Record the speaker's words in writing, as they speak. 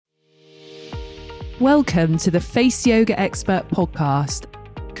Welcome to the Face Yoga Expert podcast.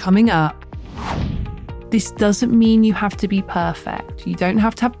 Coming up, this doesn't mean you have to be perfect. You don't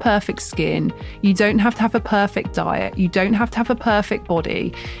have to have perfect skin. You don't have to have a perfect diet. You don't have to have a perfect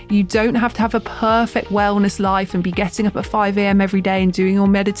body. You don't have to have a perfect wellness life and be getting up at 5 a.m. every day and doing your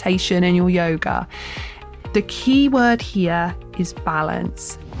meditation and your yoga. The key word here is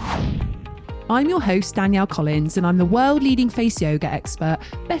balance. I'm your host, Danielle Collins, and I'm the world-leading face yoga expert,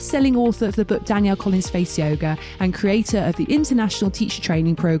 best-selling author of the book Danielle Collins Face Yoga, and creator of the international teacher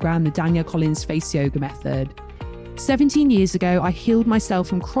training program, the Danielle Collins Face Yoga Method. 17 years ago, I healed myself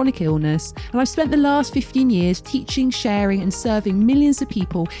from chronic illness, and I've spent the last 15 years teaching, sharing, and serving millions of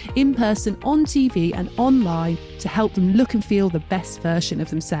people in person, on TV, and online to help them look and feel the best version of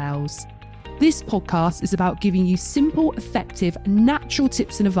themselves. This podcast is about giving you simple, effective, natural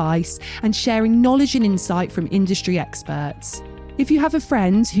tips and advice and sharing knowledge and insight from industry experts. If you have a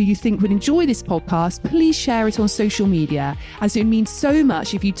friend who you think would enjoy this podcast, please share it on social media, as it means so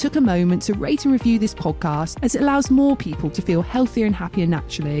much if you took a moment to rate and review this podcast, as it allows more people to feel healthier and happier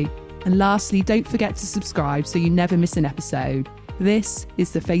naturally. And lastly, don't forget to subscribe so you never miss an episode. This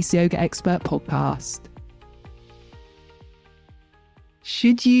is the Face Yoga Expert podcast.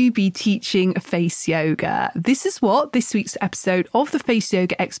 Should you be teaching face yoga? This is what this week's episode of the Face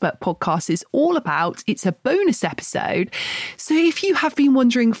Yoga Expert podcast is all about. It's a bonus episode. So if you have been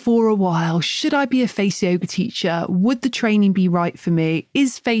wondering for a while, should I be a face yoga teacher? Would the training be right for me?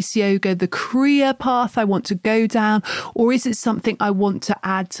 Is face yoga the career path I want to go down? Or is it something I want to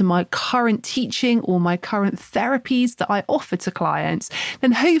add to my current teaching or my current therapies that I offer to clients?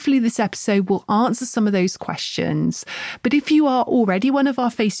 Then hopefully this episode will answer some of those questions. But if you are already one of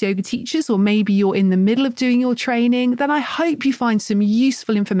our face yoga teachers, or maybe you're in the middle of doing your training, then I hope you find some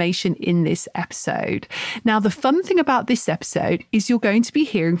useful information in this episode. Now, the fun thing about this episode is you're going to be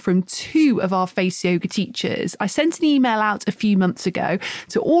hearing from two of our face yoga teachers. I sent an email out a few months ago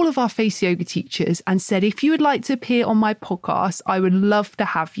to all of our face yoga teachers and said, if you would like to appear on my podcast, I would love to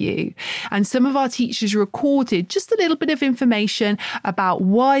have you. And some of our teachers recorded just a little bit of information about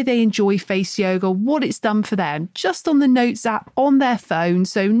why they enjoy face yoga, what it's done for them, just on the Notes app on their phone.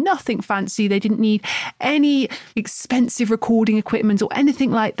 So nothing fancy. They didn't need any expensive recording equipment or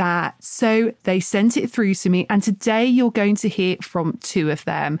anything like that. So they sent it through to me. And today you're going to hear from two of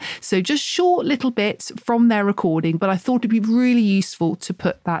them. So just short little bits from their recording, but I thought it'd be really useful to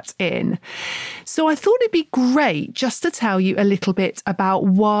put that in. So I thought it'd be great just to tell you a little bit about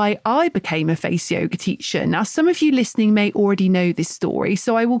why I became a face yoga teacher. Now, some of you listening may already know this story,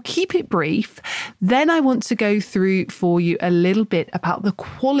 so I will keep it brief. Then I want to go through for you a little bit about the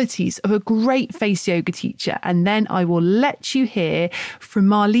qualities of a great face yoga teacher. And then I will let you hear from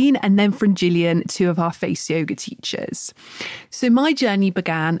Marlene and then from Gillian, two of our face yoga teachers. So my journey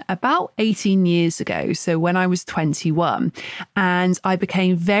began about 18 years ago. So when I was 21, and I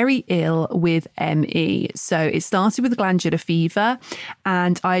became very ill with ME. So it started with glandular fever,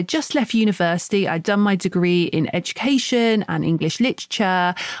 and I had just left university. I'd done my degree in education and English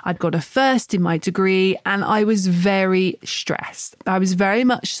literature. I'd got a first in my degree, and I was very stressed. I was very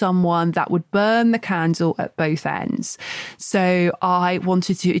much someone that would burn the candle at both ends. So I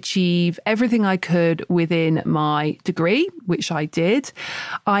wanted to achieve everything I could within my degree, which I did.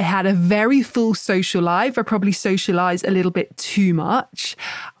 I had a very full social life. I probably socialized a little bit too much.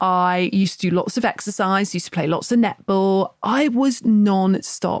 I used to do lots of exercise, used to play lots of netball. I was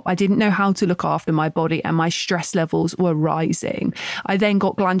non-stop. I didn't know how to look after my body, and my stress levels were rising. I then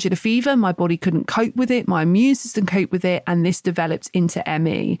got glandular fever. My body couldn't cope with it. My immune system coped with it, and this developed into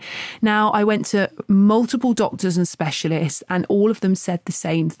ME. Now, I went to multiple doctors and specialists, and all of them said the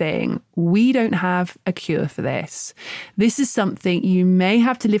same thing. We don't have a cure for this. This is something you may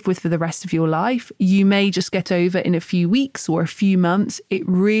have to live with for the rest of your life. You may just get over in a few weeks or a few months. It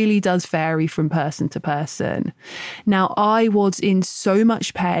really does vary from person to person. Now, I was in so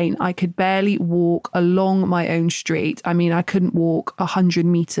much pain, I could barely walk along my own street. I mean, I couldn't walk 100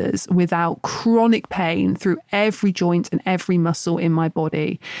 meters without chronic pain through every joint and every muscle in my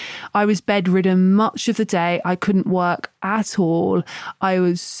body. I was bedridden much of the day. I couldn't work at all. I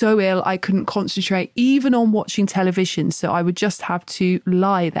was so ill, I couldn't concentrate even on watching television. So I would just have to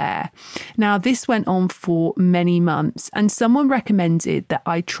lie there. Now, this went on for many months, and someone recommended that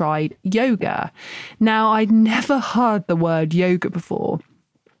I tried yoga. Now, I'd never heard the word yoga before.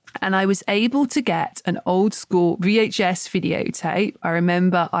 And I was able to get an old school VHS videotape. I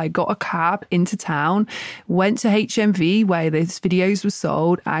remember I got a cab into town, went to HMV where these videos were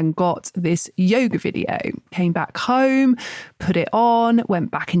sold and got this yoga video. Came back home, put it on,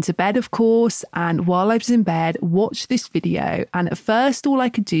 went back into bed, of course. And while I was in bed, watched this video. And at first, all I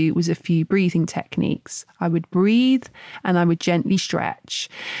could do was a few breathing techniques. I would breathe and I would gently stretch.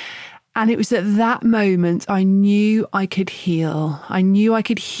 And it was at that moment I knew I could heal. I knew I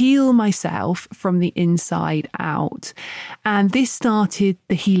could heal myself from the inside out. And this started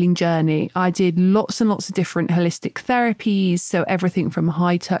the healing journey. I did lots and lots of different holistic therapies. So everything from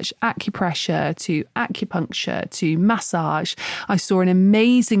high touch acupressure to acupuncture to massage. I saw an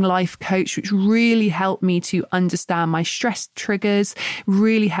amazing life coach, which really helped me to understand my stress triggers,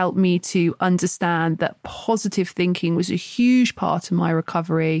 really helped me to understand that positive thinking was a huge part of my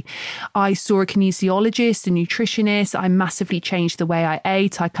recovery. I saw a kinesiologist, a nutritionist. I massively changed the way I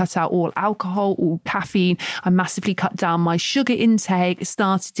ate. I cut out all alcohol, all caffeine. I massively cut down my sugar intake,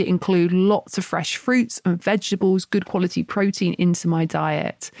 started to include lots of fresh fruits and vegetables, good quality protein into my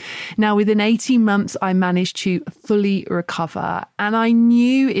diet. Now, within 18 months, I managed to fully recover. And I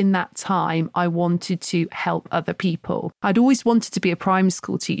knew in that time I wanted to help other people. I'd always wanted to be a primary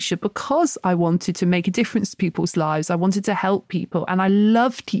school teacher because I wanted to make a difference to people's lives. I wanted to help people and I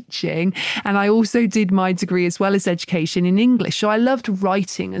love teaching. And I also did my degree as well as education in English. So I loved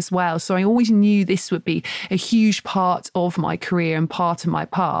writing as well. So I always knew this would be a huge part of my career and part of my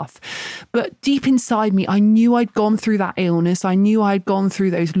path. But deep inside me, I knew I'd gone through that illness. I knew I'd gone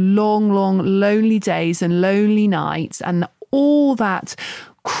through those long, lonely days and lonely nights and all that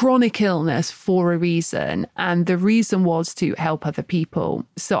chronic illness for a reason. And the reason was to help other people.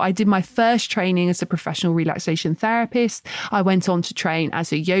 So I did my first training as a professional relaxation therapist. I went on to train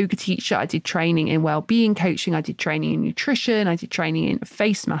as a yoga teacher. I did training in well-being coaching. I did training in nutrition. I did training in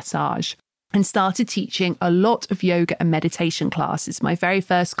face massage. And started teaching a lot of yoga and meditation classes. My very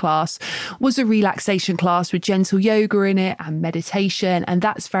first class was a relaxation class with gentle yoga in it and meditation. And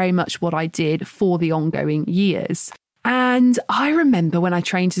that's very much what I did for the ongoing years. And I remember when I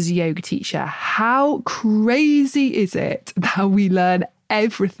trained as a yoga teacher, how crazy is it that we learn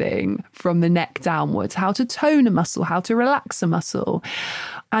everything from the neck downwards, how to tone a muscle, how to relax a muscle.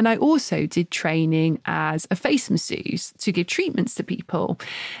 And I also did training as a face masseuse to give treatments to people.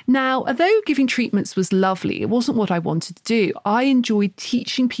 Now, although giving treatments was lovely, it wasn't what I wanted to do. I enjoyed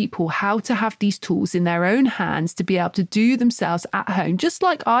teaching people how to have these tools in their own hands to be able to do themselves at home, just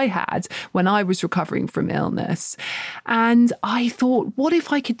like I had when I was recovering from illness. And I thought, what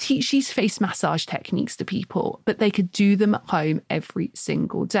if I could teach these face massage techniques to people, but they could do them at home every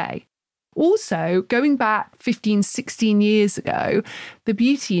single day? Also, going back 15, 16 years ago, the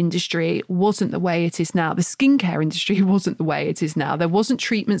beauty industry wasn't the way it is now. The skincare industry wasn't the way it is now. There wasn't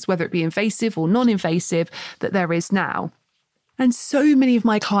treatments, whether it be invasive or non-invasive, that there is now. And so many of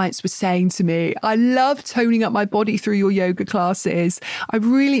my clients were saying to me, I love toning up my body through your yoga classes. I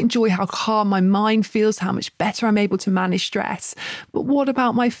really enjoy how calm my mind feels, how much better I'm able to manage stress. But what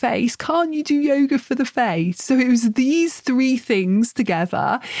about my face? Can't you do yoga for the face? So it was these three things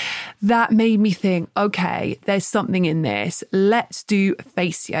together that made me think, okay, there's something in this. Let's do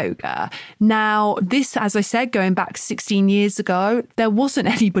face yoga. Now, this, as I said, going back 16 years ago, there wasn't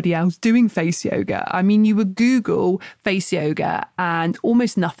anybody else doing face yoga. I mean, you would Google face yoga and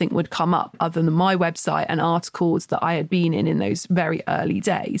almost nothing would come up other than my website and articles that I had been in those very early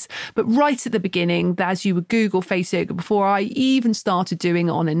days. But right at the beginning, as you would Google face yoga, before I even started doing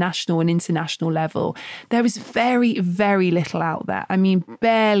it on a national and international level, there was very, very little out there. I mean,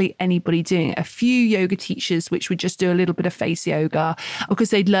 barely anybody doing it. A few yoga teachers which would just do a little bit of face yoga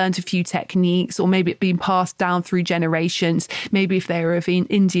because they'd learned a few techniques, or maybe it been passed down through generations, maybe if they were of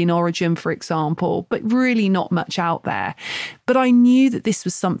Indian origin, for example, but really not much out there. But I knew that this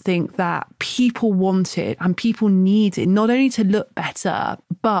was something that people wanted and people needed, not only to look better,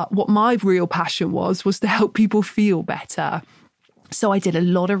 but what my real passion was to help people feel better. So I did a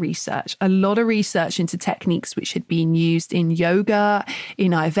lot of research into techniques which had been used in yoga,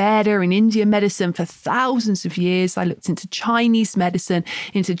 in Ayurveda, in Indian medicine for thousands of years. I looked into Chinese medicine,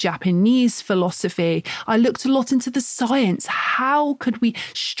 into Japanese philosophy. I looked a lot into the science. How could we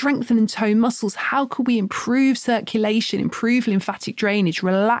strengthen and tone muscles? How could we improve circulation, improve lymphatic drainage,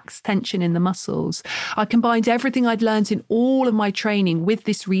 relax tension in the muscles? I combined everything I'd learned in all of my training with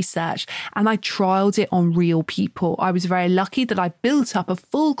this research, and I trialed it on real people. I was very lucky that I built up a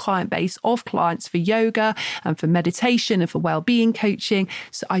full client base of clients for yoga and for meditation and for well-being coaching.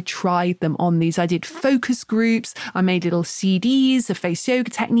 So I tried them on these. I did focus groups. I made little CDs of face yoga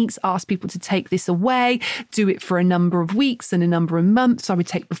techniques, asked people to take this away, do it for a number of weeks and a number of months. I would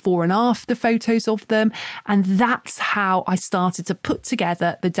take before and after photos of them. And that's how I started to put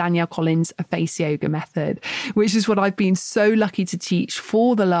together the Danielle Collins Face Yoga Method, which is what I've been so lucky to teach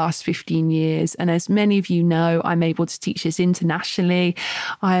for the last 15 years. And as many of you know, I'm able to teach this internationally.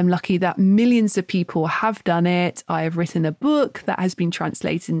 I am lucky that millions of people have done it. I have written a book that has been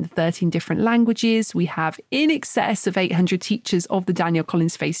translated into 13 different languages. We have in excess of 800 teachers of the Danielle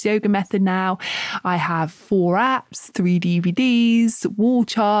Collins Face Yoga Method now. I have 4 apps, 3 DVDs, wall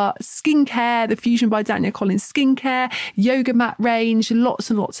charts, skincare, the Fusion by Danielle Collins skincare, yoga mat range, lots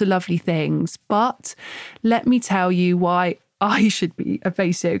and lots of lovely things. But let me tell you why I should be a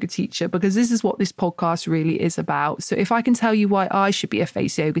face yoga teacher, because this is what this podcast really is about. So if I can tell you why I should be a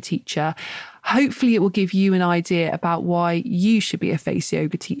face yoga teacher, hopefully it will give you an idea about why you should be a face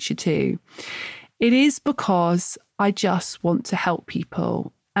yoga teacher too. It is because I just want to help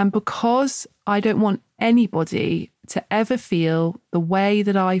people, and because I don't want anybody to ever feel the way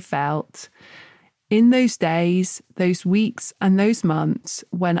that I felt in those days, those weeks and those months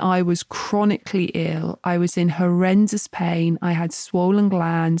when I was chronically ill. I was in horrendous pain. I had swollen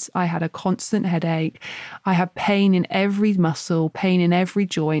glands. I had a constant headache. I had pain in every muscle, pain in every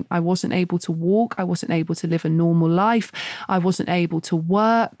joint. I wasn't able to walk. I wasn't able to live a normal life. I wasn't able to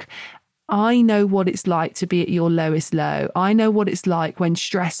work. I know what it's like to be at your lowest low. I know what it's like when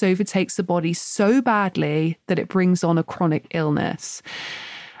stress overtakes the body so badly that it brings on a chronic illness.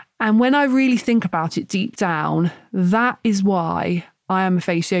 And when I really think about it deep down, that is why I am a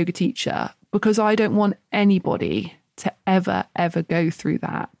face yoga teacher, because I don't want anybody to ever go through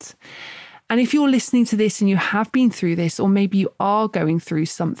that. And if you're listening to this and you have been through this, or maybe you are going through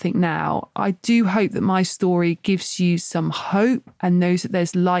something now, I do hope that my story gives you some hope and knows that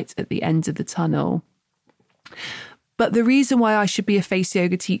there's light at the end of the tunnel. But the reason why I should be a face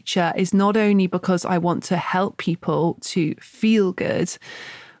yoga teacher is not only because I want to help people to feel good,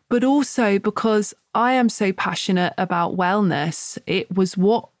 but also because I am so passionate about wellness. It was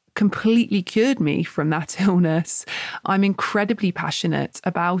what completely cured me from that illness. I'm incredibly passionate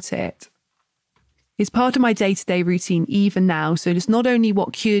about it. It's part of my day-to-day routine even now. So it's not only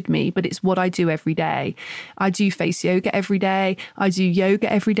what cured me, but it's what I do every day. I do face yoga every day. I do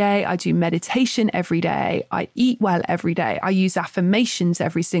yoga every day. I do meditation every day. I eat well every day. I use affirmations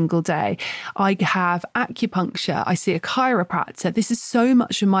every single day. I have acupuncture. I see a chiropractor. This is so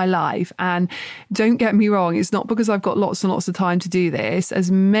much of my life. And don't get me wrong, it's not because I've got lots and lots of time to do this.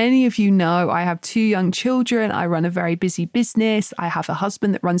 As many of you know, I have 2 young children. I run a very busy business. I have a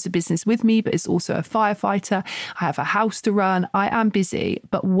husband that runs the business with me, but is also a firefighter. I have a house to run. I am busy,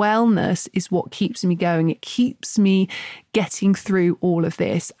 but wellness is what keeps me going. It keeps me getting through all of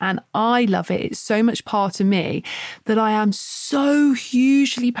this. And I love it. It's so much part of me that I am so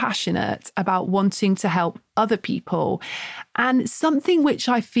hugely passionate about wanting to help other people. And something which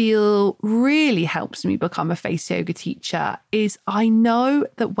I feel really helps me become a face yoga teacher is I know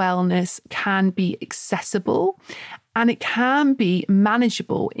that wellness can be accessible and it can be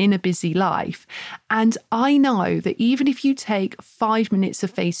manageable in a busy life. And I know that even if you take 5 minutes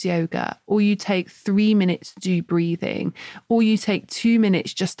of face yoga, or you take 3 minutes to do breathing, or you take 2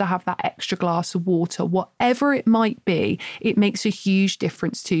 minutes just to have that extra glass of water, whatever it might be, it makes a huge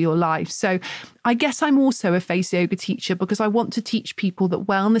difference to your life. So I guess I'm also a face yoga teacher because I want to teach people that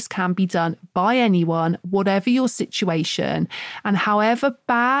wellness can be done by anyone, whatever your situation, and however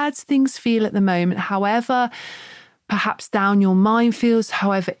bad things feel at the moment, however perhaps down your mind feels,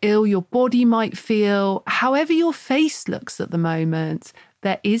 however ill your body might feel, however your face looks at the moment,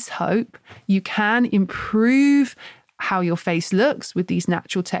 there is hope. You can improve how your face looks with these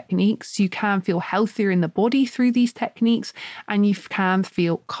natural techniques. You can feel healthier in the body through these techniques, and you can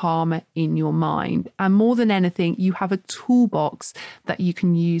feel calmer in your mind. And more than anything, you have a toolbox that you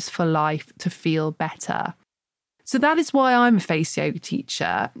can use for life to feel better. So that is why I'm a face yoga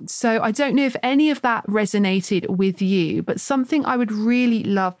teacher. So I don't know if any of that resonated with you, but something I would really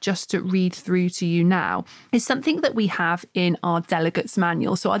love just to read through to you now is something that we have in our delegates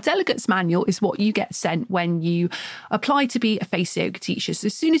manual. So our delegates manual is what you get sent when you apply to be a face yoga teacher. So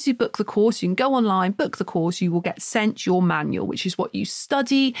as soon as you book the course, you can go online, book the course, you will get sent your manual, which is what you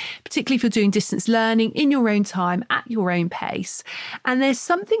study, particularly if you're doing distance learning in your own time, at your own pace. And there's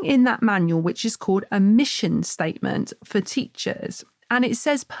something in that manual which is called a mission statement for teachers. And it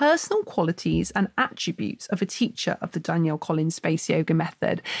says personal qualities and attributes of a teacher of the Danielle Collins Face Yoga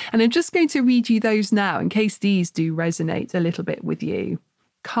method. And I'm just going to read you those now in case these do resonate a little bit with you.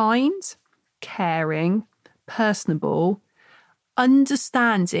 Kind, caring, personable,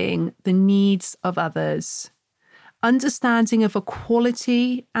 understanding the needs of others, understanding of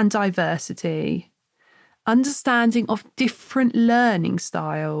equality and diversity, understanding of different learning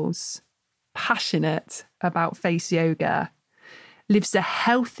styles, passionate about face yoga, lives a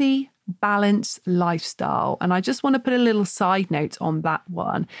healthy, balanced lifestyle. And I just want to put a little side note on that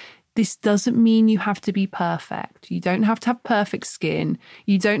one. This doesn't mean you have to be perfect. You don't have to have perfect skin.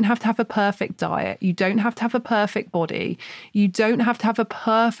 You don't have to have a perfect diet. You don't have to have a perfect body. You don't have to have a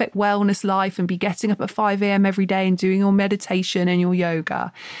perfect wellness life and be getting up at 5 a.m. every day and doing your meditation and your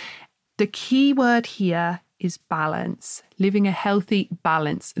yoga. The key word here is balance, living a healthy,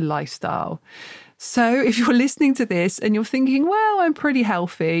 balanced lifestyle. So if you're listening to this and you're thinking, well, I'm pretty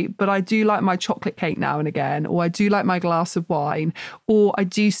healthy, but I do like my chocolate cake now and again, or I do like my glass of wine, or I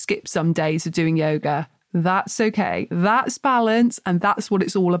do skip some days of doing yoga, that's okay. That's balance, and that's what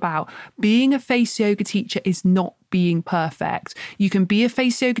it's all about. Being a face yoga teacher is not being perfect. You can be a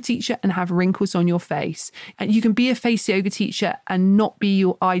face yoga teacher and have wrinkles on your face. And you can be a face yoga teacher and not be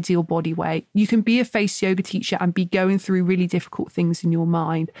your ideal body weight. You can be a face yoga teacher and be going through really difficult things in your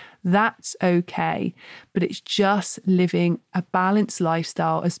mind. That's okay. But it's just living a balanced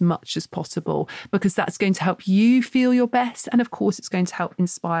lifestyle as much as possible, because that's going to help you feel your best. And of course, it's going to help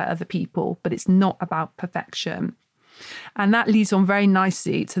inspire other people, but it's not about perfection. And that leads on very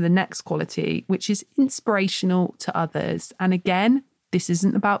nicely to the next quality, which is inspirational to others. And again, this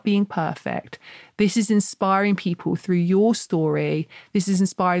isn't about being perfect. This is inspiring people through your story. This is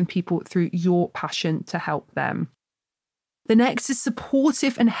inspiring people through your passion to help them. The next is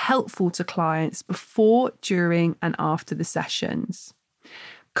supportive and helpful to clients before, during, and after the sessions.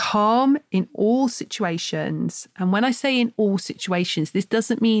 Calm in all situations. And when I say in all situations, this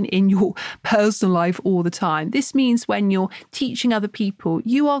doesn't mean in your personal life all the time. This means when you're teaching other people,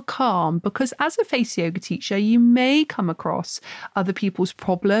 you are calm, because as a face yoga teacher, you may come across other people's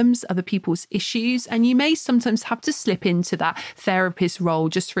problems, other people's issues, and you may sometimes have to slip into that therapist role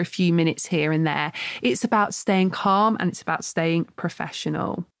just for a few minutes here and there. It's about staying calm and it's about staying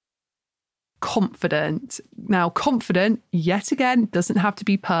professional. Confident. Now, confident, yet again, doesn't have to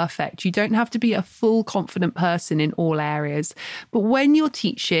be perfect. You don't have to be a full confident person in all areas. But when you're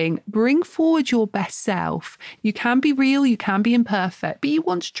teaching, bring forward your best self. You can be real, you can be imperfect, but you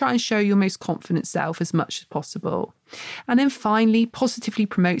want to try and show your most confident self as much as possible. And then finally, positively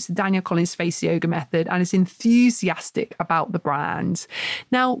promotes the Danielle Collins Face Yoga method and is enthusiastic about the brand.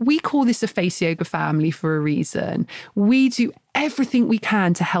 Now, we call this a face yoga family for a reason. We do everything we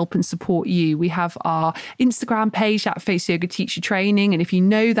can to help and support you. We have our Instagram page at Face Yoga Teacher Training. And if you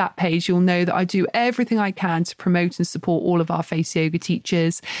know that page, you'll know that I do everything I can to promote and support all of our face yoga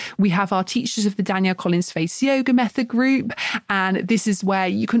teachers. We have our Teachers of the Danielle Collins Face Yoga Method group. And this is where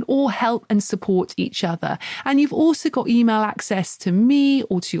you can all help and support each other. And you've also got email access to me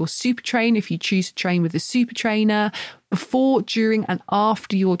or to your super trainer if you choose to train with a super trainer, before, during, and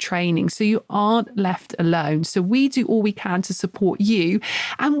after your training, so you aren't left alone. So we do all we can to support you,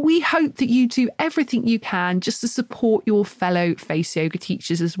 and we hope that you do everything you can just to support your fellow face yoga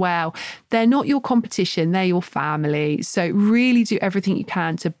teachers as well. They're not your competition, they're your family. So really do everything you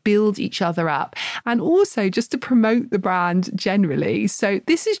can to build each other up, and also just to promote the brand generally. So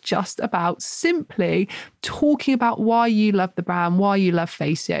this is just about simply talking about why you love the brand, why you love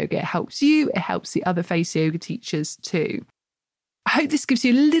face yoga. It helps you, it helps the other face yoga teachers too. I hope this gives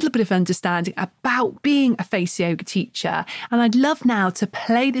you a little bit of understanding about being a face yoga teacher. And I'd love now to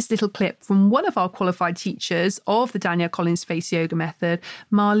play this little clip from one of our qualified teachers of the Danielle Collins Face Yoga Method,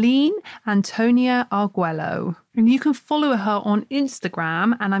 Marlene Antonia Arguello. And you can follow her on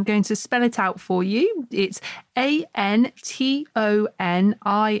Instagram, and I'm going to spell it out for you. It's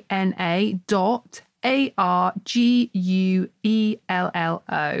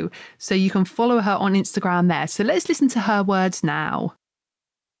ANTONIA.ARGUELLO. So you can follow her on Instagram there. So let's listen to her words now.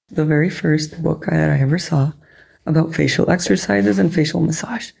 The very first book that I ever saw about facial exercises and facial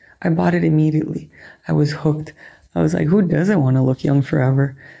massage, I bought it immediately. I was hooked. I was like, who doesn't want to look young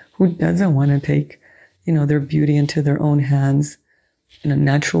forever? Who doesn't want to take, their beauty into their own hands in a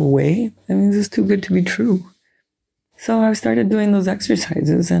natural way? I mean, this is too good to be true. So I started doing those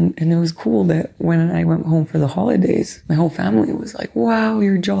exercises, and it was cool that when I went home for the holidays, my whole family was like, wow,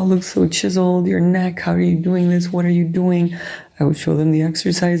 your jaw looks so chiseled, your neck, how are you doing this? What are you doing? I would show them the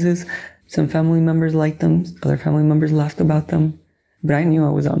exercises. Some family members liked them, other family members laughed about them, but I knew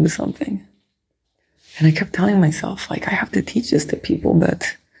I was onto something. And I kept telling myself, like, I have to teach this to people,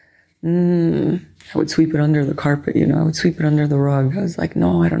 but I would sweep it under the carpet, I would sweep it under the rug. I was like,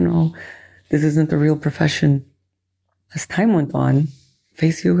 no, I don't know. This isn't the real profession. As time went on,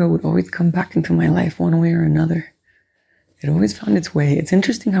 face yoga would always come back into my life one way or another. It always found its way. It's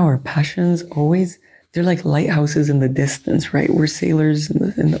interesting how our passions they're like lighthouses in the distance, right? We're sailors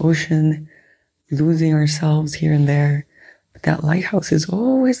in the ocean, losing ourselves here and there. But that lighthouse is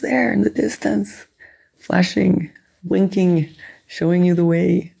always there in the distance, flashing, blinking, showing you the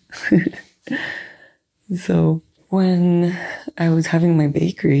way. So when I was having my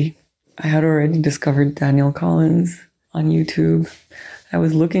bakery, I had already discovered Danielle Collins on YouTube. I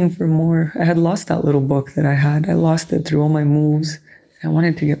was looking for more. I had lost that little book that I had. I lost it through all my moves. I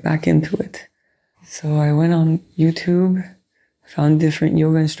wanted to get back into it. So I went on YouTube, found different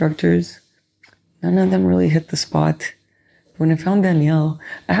yoga instructors. None of them really hit the spot. When I found Danielle,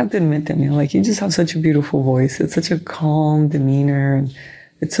 I have to admit, Danielle, like, you just have such a beautiful voice. It's such a calm demeanor, and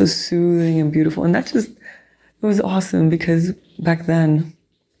it's so soothing and beautiful. And it was awesome, because back then,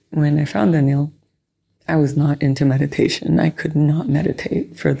 when I found Danielle, I was not into meditation. I could not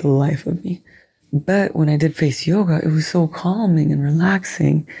meditate for the life of me. But when I did face yoga, it was so calming and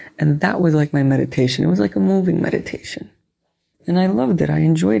relaxing. And that was like my meditation. It was like a moving meditation. And I loved it. I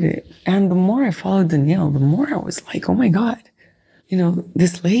enjoyed it. And the more I followed Danielle, the more I was like, oh my God,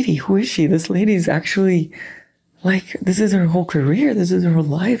 this lady, who is she? This lady is actually like, this is her whole career. This is her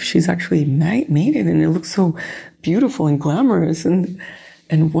life. She's actually made it. And it looks so beautiful and glamorous. And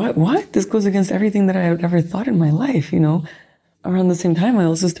what? This goes against everything that I had ever thought in my life, Around the same time, I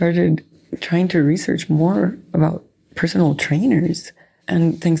also started trying to research more about personal trainers.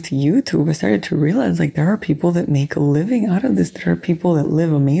 And thanks to YouTube, I started to realize, like, there are people that make a living out of this. There are people that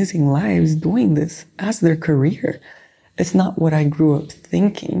live amazing lives doing this as their career. It's not what I grew up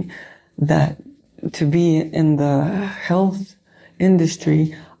thinking, that to be in the health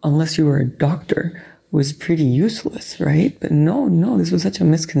industry, unless you were a doctor, was pretty useless, right? But no, this was such a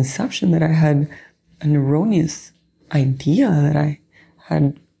misconception, that I had an erroneous idea that I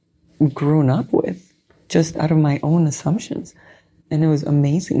had grown up with just out of my own assumptions. And it was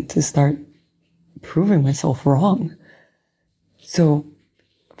amazing to start proving myself wrong. So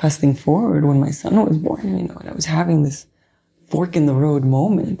fasting forward, when my son was born, and I was having this fork in the road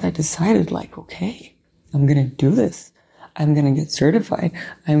moment, I decided, like, okay, I'm going to do this. I'm going to get certified.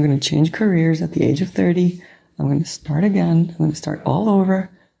 I'm going to change careers at the age of 30. I'm going to start again. I'm going to start all over,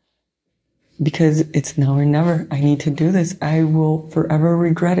 because it's now or never. I need to do this. I will forever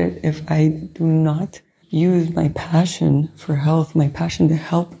regret it if I do not use my passion for health, my passion to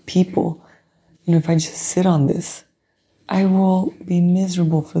help people. If I just sit on this, I will be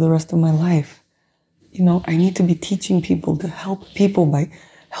miserable for the rest of my life. I need to be teaching people, to help people by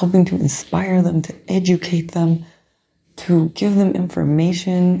helping to inspire them, to educate them, to give them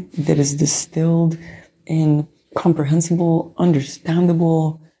information that is distilled in comprehensible,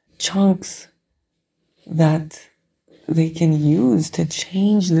 understandable chunks that they can use to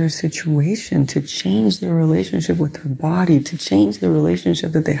change their situation, to change their relationship with their body, to change the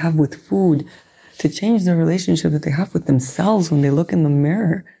relationship that they have with food, to change the relationship that they have with themselves when they look in the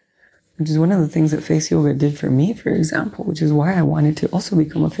mirror, which is one of the things that face yoga did for me, for example, which is why I wanted to also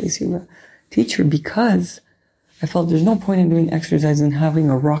become a face yoga teacher, because I felt there's no point in doing exercise and having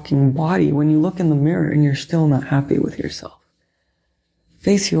a rocking body when you look in the mirror and you're still not happy with yourself.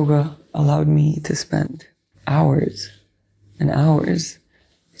 Face yoga allowed me to spend hours and hours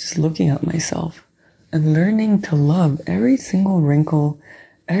just looking at myself and learning to love every single wrinkle,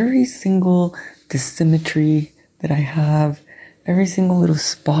 every single dysymmetry that I have, every single little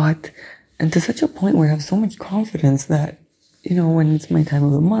spot, and to such a point where I have so much confidence that, when it's my time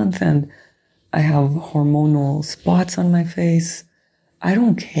of the month and I have hormonal spots on my face, I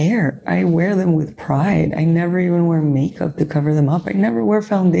don't care. I wear them with pride. I never even wear makeup to cover them up. I never wear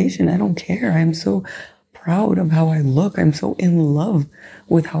foundation. I don't care. I'm so proud of how I look. I'm so in love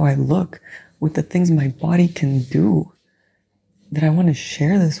with how I look, with the things my body can do, that I want to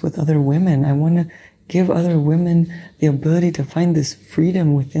share this with other women. I want to give other women the ability to find this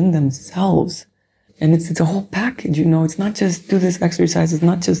freedom within themselves. And it's a whole package, It's not just do this exercise. It's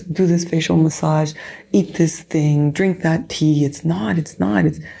not just do this facial massage, eat this thing, drink that tea. It's not.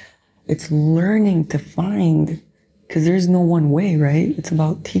 It's learning to find, because there's no one way, right? It's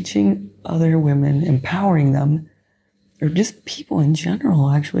about teaching other women, empowering them, or just people in general,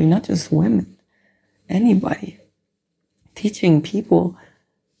 actually, not just women, anybody. Teaching people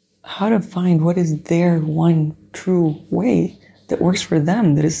how to find what is their one true way that works for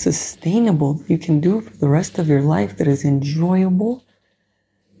them, that is sustainable, that you can do for the rest of your life, that is enjoyable,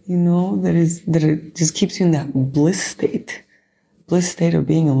 that it just keeps you in that bliss state of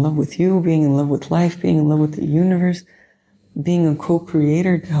being in love with you, being in love with life, being in love with the universe, being a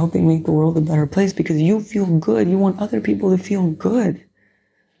co-creator to helping make the world a better place because you feel good. You want other people to feel good.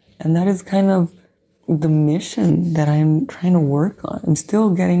 And that is kind of the mission that I'm trying to work on. I'm still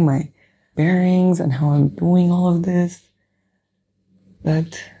getting my bearings and how I'm doing all of this.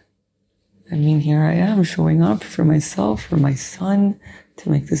 But, here I am showing up for myself, for my son, to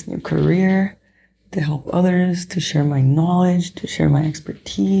make this new career, to help others, to share my knowledge, to share my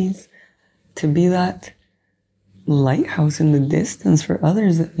expertise, to be that lighthouse in the distance for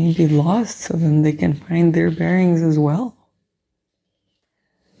others that may be lost so then they can find their bearings as well.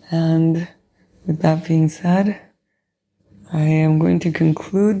 And with that being said, I am going to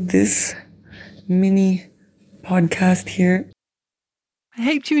conclude this mini podcast here. I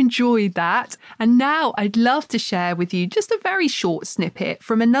hope you enjoyed that. And now I'd love to share with you just a very short snippet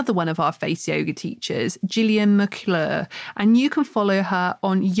from another one of our face yoga teachers, Gillian McClure. And you can follow her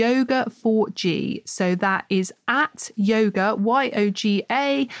on Yoga4G. So that is at yoga,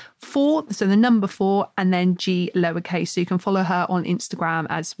 YOGA 4, so the number 4, and then G lowercase. So you can follow her on Instagram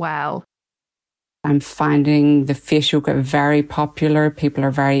as well. I'm finding the face yoga very popular. People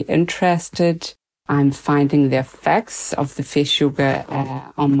are very interested. I'm finding the effects of the face yoga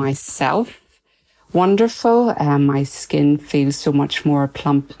on myself wonderful. My skin feels so much more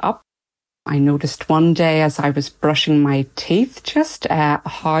plumped up. I noticed one day as I was brushing my teeth just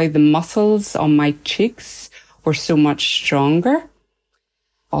how the muscles on my cheeks were so much stronger.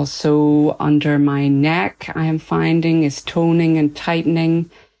 Also under my neck, I am finding is toning and tightening.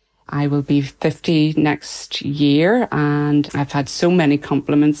 I will be 50 next year and I've had so many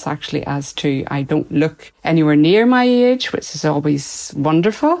compliments actually as to I don't look anywhere near my age, which is always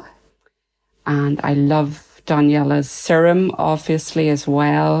wonderful. And I love Daniela's serum obviously as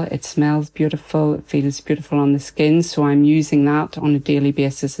well. It smells beautiful. It feels beautiful on the skin. So I'm using that on a daily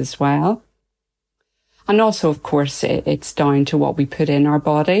basis as well. And also, of course, it's down to what we put in our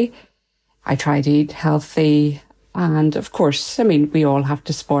body. I try to eat healthy. And of course, we all have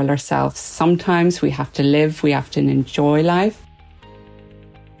to spoil ourselves. Sometimes we have to live, we have to enjoy life.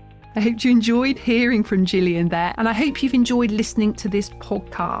 I hope you enjoyed hearing from Gillian there, and I hope you've enjoyed listening to this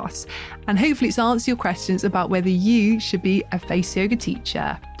podcast. And hopefully it's answered your questions about whether you should be a face yoga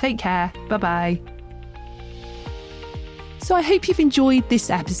teacher. Take care. Bye-bye. So I hope you've enjoyed this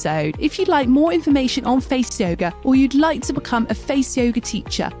episode. If you'd like more information on face yoga or you'd like to become a face yoga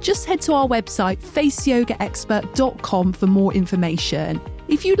teacher, just head to our website, faceyogaexpert.com for more information.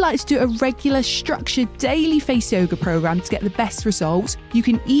 If you'd like to do a regular, structured daily face yoga program to get the best results, you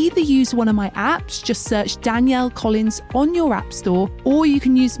can either use one of my apps, just search Danielle Collins on your app store, or you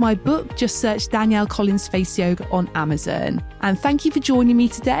can use my book, just search Danielle Collins Face Yoga on Amazon. And thank you for joining me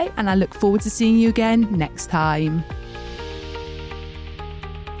today, and I look forward to seeing you again next time.